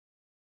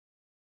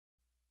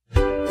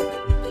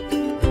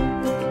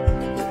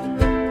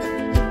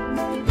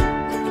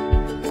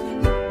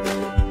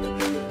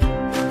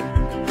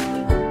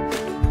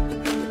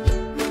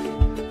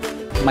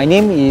My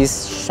name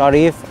is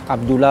Shariff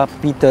Abdullah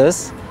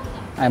Peters.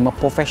 I'm a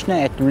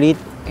professional athlete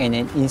and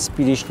an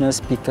inspirational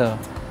speaker.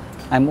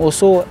 I'm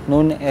also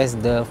known as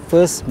the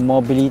first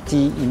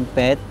mobility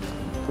impaired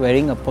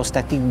wearing a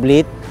prosthetic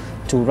blade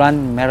to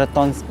run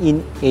marathons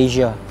in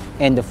Asia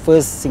and the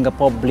first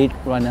Singapore blade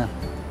runner.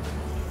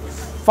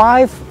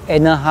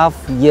 5.5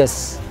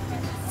 years.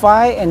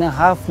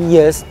 5.5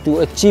 years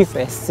to achieve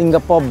a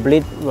Singapore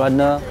blade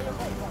runner.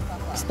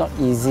 It's not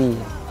easy.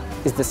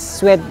 It's the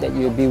sweat that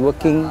you'll be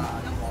working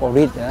for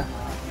it.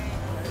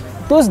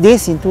 Those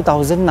days in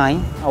 2009,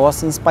 I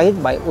was inspired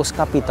by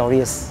Oscar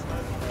Pistorius,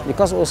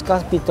 because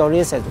Oscar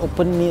Pistorius has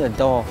opened me a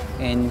door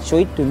and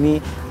showed it to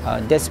me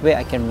that's where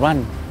I can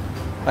run.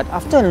 But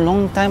after a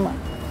long time,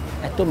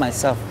 I told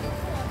myself,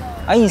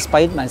 I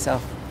inspired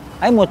myself,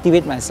 I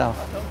motivate myself,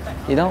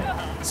 you know.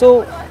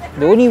 So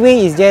the only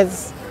way is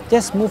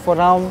just move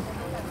around,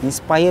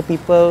 inspire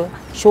people,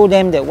 show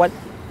them that what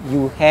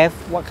you have,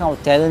 what kind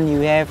of talent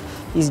you have,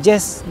 is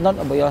just not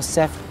about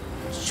yourself.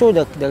 Show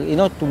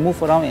to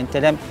move around and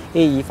tell them,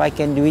 hey, if I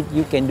can do it,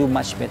 you can do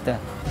much better.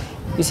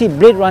 You see,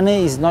 Blade Runner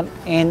is not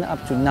end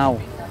up to now.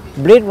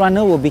 Blade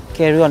Runner will be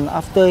carry on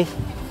after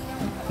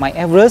my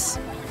Everest.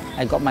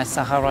 I got my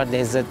Sahara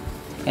Desert,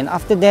 and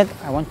after that,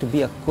 I want to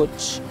be a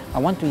coach. I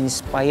want to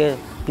inspire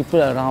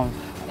people around,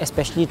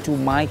 especially to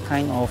my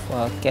kind of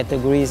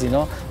categories,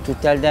 to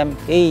tell them,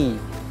 hey,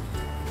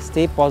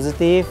 stay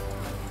positive,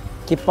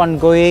 keep on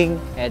going,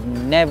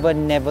 and never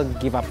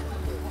give up.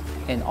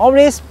 And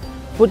always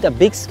put a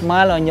big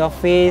smile on your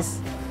face,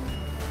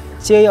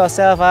 cheer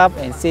yourself up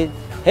and say,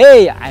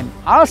 hey, I'm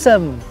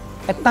awesome.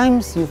 At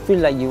times you feel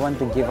like you want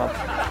to give up.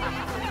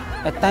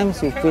 At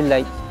times you feel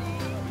like,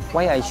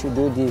 why I should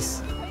do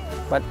this?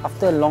 But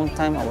after a long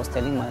time, I was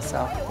telling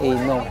myself, hey,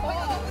 no,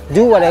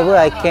 do whatever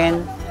I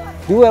can.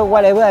 Do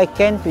whatever I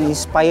can to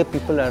inspire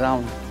people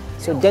around.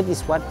 So that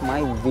is what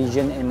my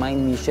vision and my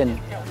mission.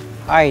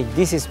 Hi,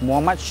 this is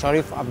Mohammad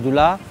Shariff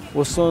Abdullah,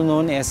 also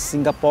known as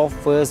Singapore's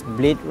first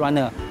Blade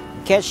Runner.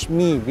 Catch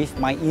me with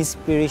my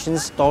inspiration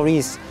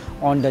stories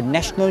on the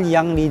National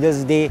Young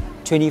Leaders Day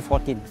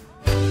 2014.